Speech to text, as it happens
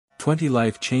20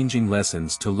 life-changing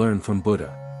lessons to learn from Buddha.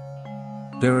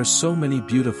 There are so many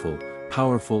beautiful,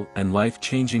 powerful, and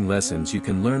life-changing lessons you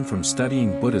can learn from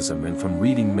studying Buddhism and from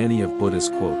reading many of Buddha's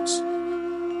quotes.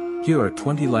 Here are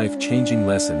 20 life-changing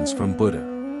lessons from Buddha.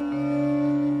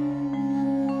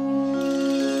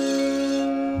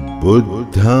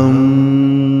 Buddham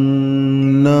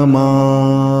namami.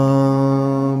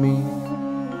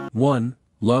 1.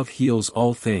 Love heals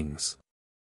all things.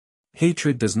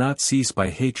 Hatred does not cease by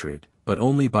hatred, but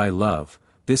only by love.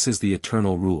 This is the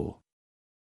eternal rule.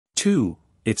 2.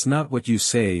 It's not what you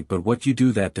say but what you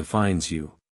do that defines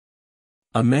you.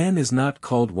 A man is not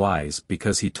called wise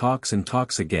because he talks and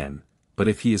talks again, but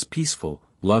if he is peaceful,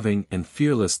 loving and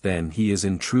fearless, then he is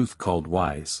in truth called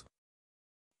wise.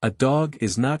 A dog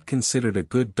is not considered a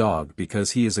good dog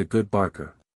because he is a good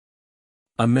barker.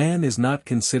 A man is not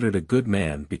considered a good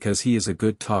man because he is a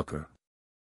good talker.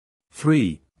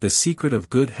 3. The secret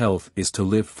of good health is to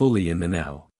live fully in the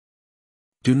now.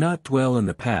 Do not dwell in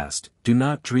the past, do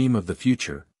not dream of the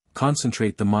future,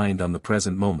 concentrate the mind on the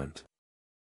present moment.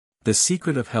 The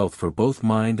secret of health for both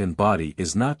mind and body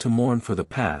is not to mourn for the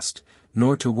past,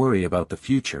 nor to worry about the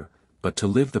future, but to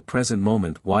live the present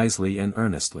moment wisely and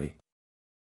earnestly.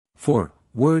 4.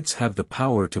 Words have the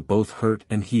power to both hurt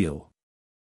and heal.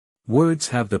 Words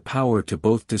have the power to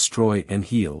both destroy and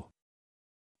heal.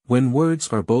 When words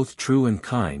are both true and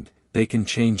kind, they can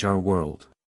change our world.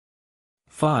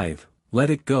 5. Let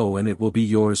it go and it will be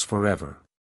yours forever.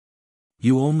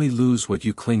 You only lose what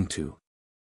you cling to.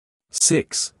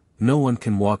 6. No one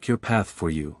can walk your path for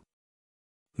you.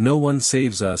 No one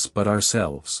saves us but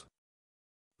ourselves.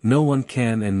 No one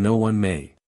can and no one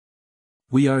may.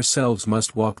 We ourselves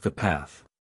must walk the path.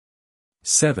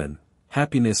 7.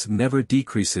 Happiness never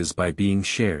decreases by being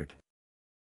shared.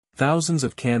 Thousands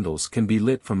of candles can be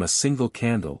lit from a single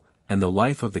candle, and the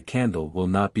life of the candle will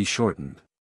not be shortened.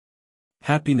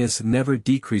 Happiness never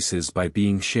decreases by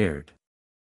being shared.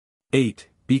 8.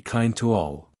 Be kind to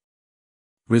all.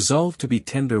 Resolve to be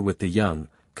tender with the young,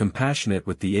 compassionate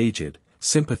with the aged,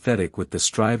 sympathetic with the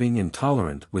striving and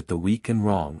tolerant with the weak and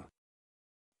wrong.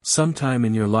 Sometime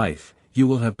in your life, you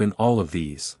will have been all of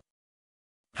these.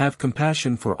 Have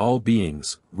compassion for all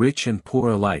beings, rich and poor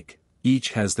alike,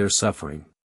 each has their suffering.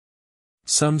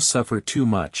 Some suffer too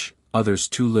much, others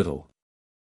too little.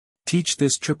 Teach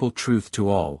this triple truth to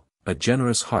all: a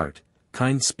generous heart,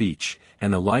 kind speech,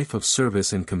 and a life of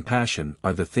service and compassion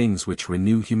are the things which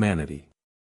renew humanity.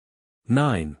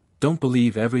 9. Don't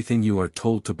believe everything you are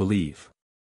told to believe.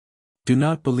 Do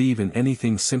not believe in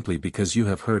anything simply because you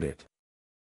have heard it.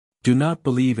 Do not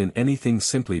believe in anything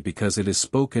simply because it is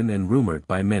spoken and rumored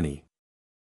by many.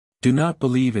 Do not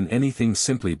believe in anything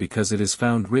simply because it is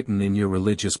found written in your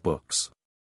religious books.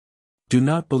 Do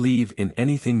not believe in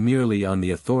anything merely on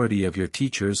the authority of your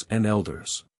teachers and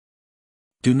elders.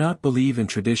 Do not believe in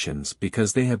traditions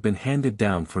because they have been handed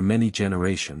down for many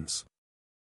generations.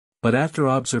 But after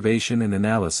observation and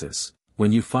analysis,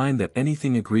 when you find that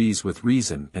anything agrees with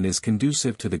reason and is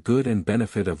conducive to the good and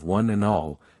benefit of one and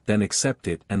all, then accept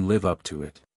it and live up to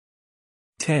it.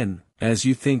 10. As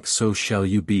you think so shall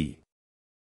you be.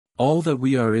 All that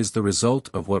we are is the result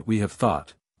of what we have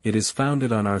thought. It is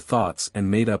founded on our thoughts and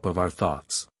made up of our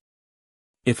thoughts.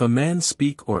 If a man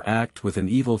speak or act with an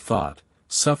evil thought,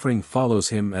 suffering follows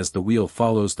him as the wheel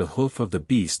follows the hoof of the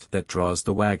beast that draws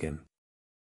the wagon.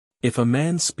 If a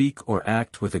man speak or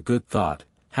act with a good thought,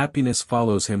 happiness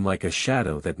follows him like a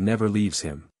shadow that never leaves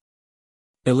him.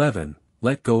 11.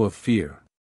 Let go of fear.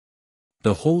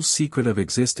 The whole secret of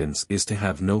existence is to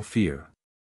have no fear.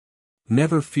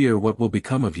 Never fear what will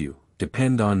become of you,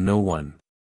 depend on no one.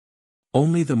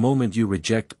 Only the moment you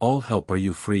reject all help are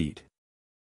you freed.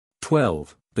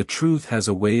 12. The truth has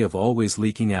a way of always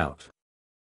leaking out.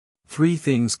 3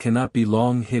 things cannot be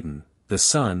long hidden: the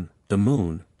sun, the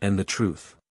moon, and the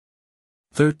truth.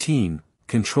 13.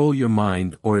 Control your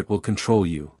mind or it will control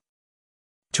you.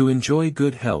 To enjoy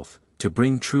good health, to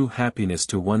bring true happiness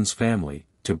to one's family,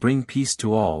 to bring peace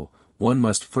to all, one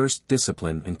must first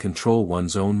discipline and control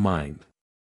one's own mind.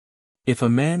 If a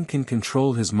man can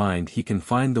control his mind, he can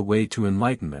find the way to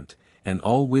enlightenment, and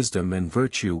all wisdom and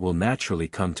virtue will naturally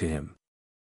come to him.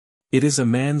 It is a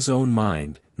man's own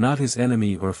mind, not his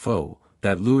enemy or foe,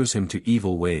 that lures him to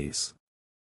evil ways.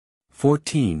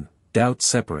 14. Doubt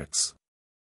separates.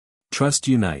 Trust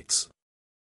unites.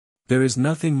 There is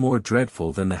nothing more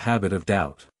dreadful than the habit of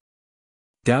doubt.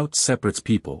 Doubt separates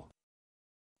people.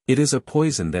 It is a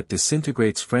poison that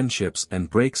disintegrates friendships and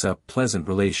breaks up pleasant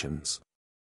relations.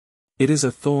 It is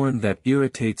a thorn that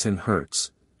irritates and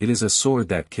hurts, it is a sword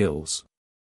that kills.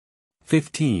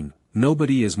 15.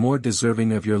 Nobody is more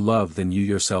deserving of your love than you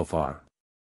yourself are.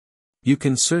 You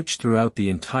can search throughout the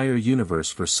entire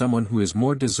universe for someone who is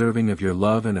more deserving of your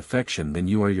love and affection than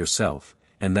you are yourself,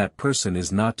 and that person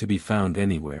is not to be found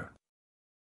anywhere.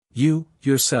 You,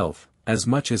 yourself, as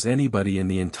much as anybody in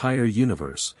the entire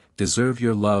universe, deserve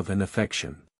your love and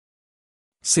affection.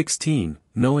 16.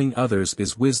 Knowing others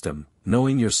is wisdom,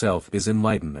 knowing yourself is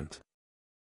enlightenment.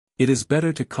 It is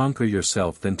better to conquer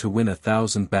yourself than to win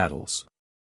 1,000 battles.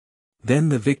 Then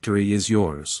the victory is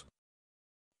yours.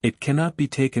 It cannot be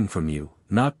taken from you,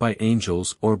 not by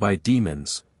angels or by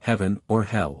demons, heaven or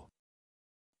hell.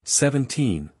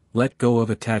 17. Let go of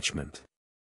attachment.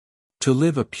 To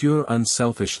live a pure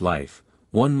unselfish life,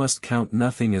 one must count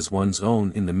nothing as one's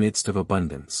own in the midst of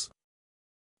abundance.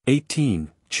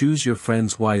 18. Choose your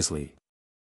friends wisely.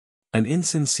 An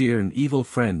insincere and evil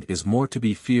friend is more to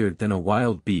be feared than a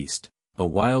wild beast. A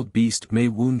wild beast may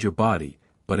wound your body,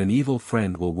 but an evil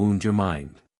friend will wound your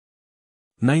mind.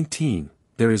 19.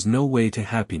 There is no way to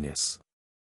happiness.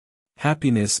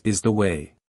 Happiness is the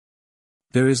way.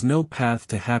 There is no path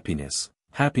to happiness,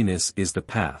 happiness is the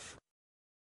path.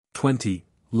 20.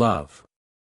 Love.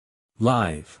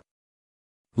 Live.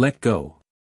 Let go.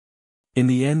 In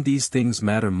the end these things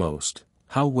matter most.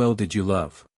 How well did you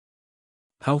love?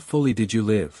 How fully did you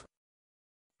live?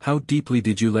 How deeply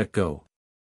did you let go?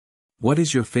 What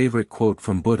is your favorite quote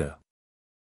from Buddha?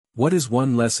 What is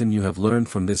one lesson you have learned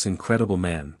from this incredible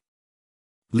man?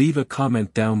 Leave a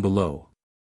comment down below.